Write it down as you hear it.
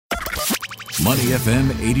Money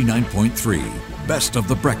FM 89.3, best of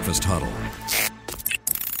the breakfast huddle.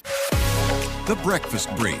 The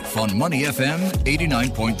Breakfast Brief on Money FM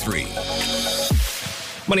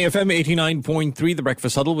 89.3. Money FM 89.3, The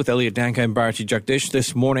Breakfast Huddle with Elliot Danka and Bharati Jagdish.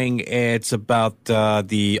 This morning, it's about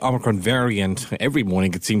the Omicron variant. Every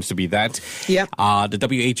morning, it seems to be that. Yep.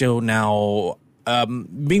 The WHO now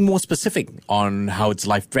being more specific on how it's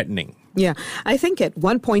life-threatening. Yeah, I think at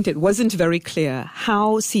one point it wasn't very clear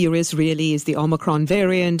how serious really is the Omicron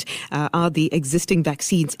variant. Are the existing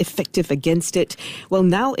vaccines effective against it? Well,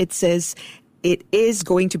 now it says it is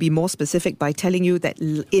going to be more specific by telling you that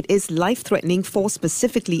it is life-threatening for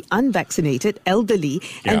specifically unvaccinated, elderly,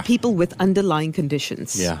 and people with underlying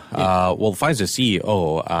conditions. Well, Pfizer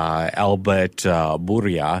CEO Albert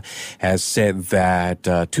Bourla has said that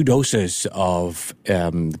 2 doses of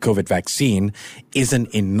COVID vaccine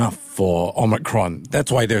isn't enough for Omicron.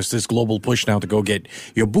 That's why there's this global push now to go get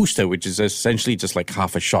your booster, which is essentially just like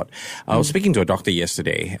half a shot. I was speaking to a doctor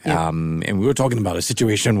yesterday, and we were talking about a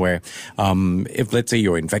situation where if, let's say,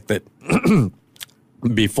 you're infected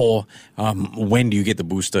before, when do you get the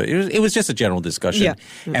booster? It was just a general discussion. Yeah.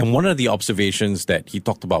 And one of the observations that he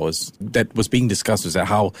talked about was being discussed was that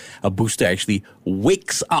how a booster actually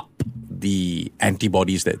wakes up the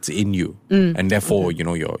antibodies that's in you. And therefore,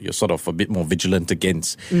 you're sort of a bit more vigilant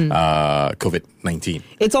against COVID-19.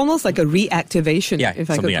 It's almost like a reactivation, if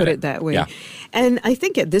I could put it that way. Yeah. And I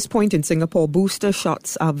think at this point in Singapore, booster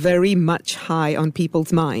shots are very much high on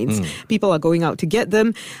people's minds. People are going out to get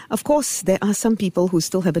them. Of course, there are some people who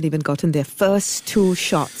still haven't even gotten their first 2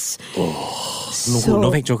 shots.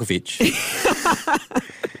 Novak Djokovic.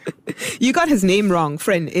 You got his name wrong,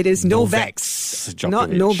 friend. It is Novaks Djokovic. Not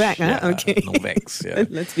Novak, huh? Yeah, Okay. Novaks, yeah.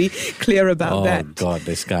 Let's be clear about that. Oh, God,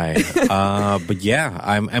 this guy. But yeah,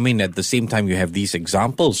 I mean, at the same time, you have these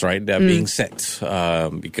examples, right, that are being set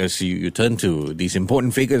because you turn to these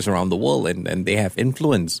important figures around the world and they have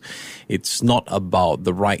influence. It's not about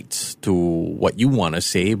the right to what you want to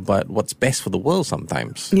say, but what's best for the world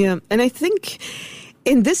sometimes. Yeah, and I think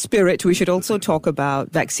in this spirit, we should also talk about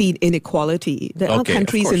vaccine inequality. There are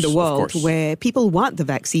countries in the world where people want the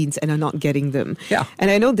vaccines and are not getting them. Yeah. And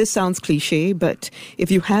I know this sounds cliche, but if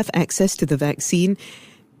you have access to the vaccine,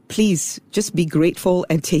 please just be grateful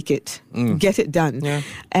and take it. Get it done. Yeah.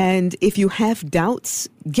 And if you have doubts,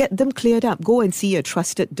 get them cleared up. Go and see a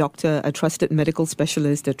trusted doctor, a trusted medical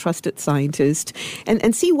specialist, a trusted scientist,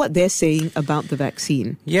 and see what they're saying about the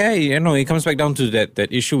vaccine. Yeah, it comes back down to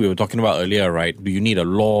that issue we were talking about earlier, right? Do you need a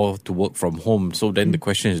law to work from home? So then the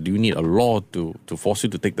question is, do you need a law to force you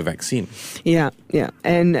to take the vaccine? Yeah.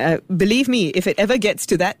 And believe me, if it ever gets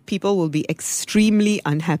to that, people will be extremely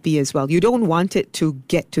unhappy as well. You don't want it to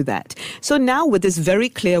get to that. So now with this very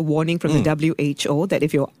clear warning from the WHO that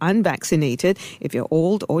if you're unvaccinated, if you're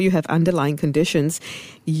old or you have underlying conditions,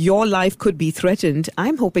 your life could be threatened.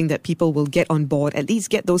 I'm hoping that people will get on board, at least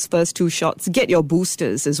get those first 2 shots, get your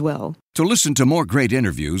boosters as well. To listen to more great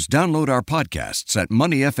interviews, download our podcasts at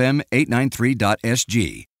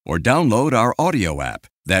moneyfm893.sg or download our audio app.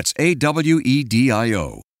 That's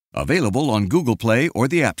AWEDIO. Available on Google Play or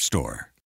the App Store.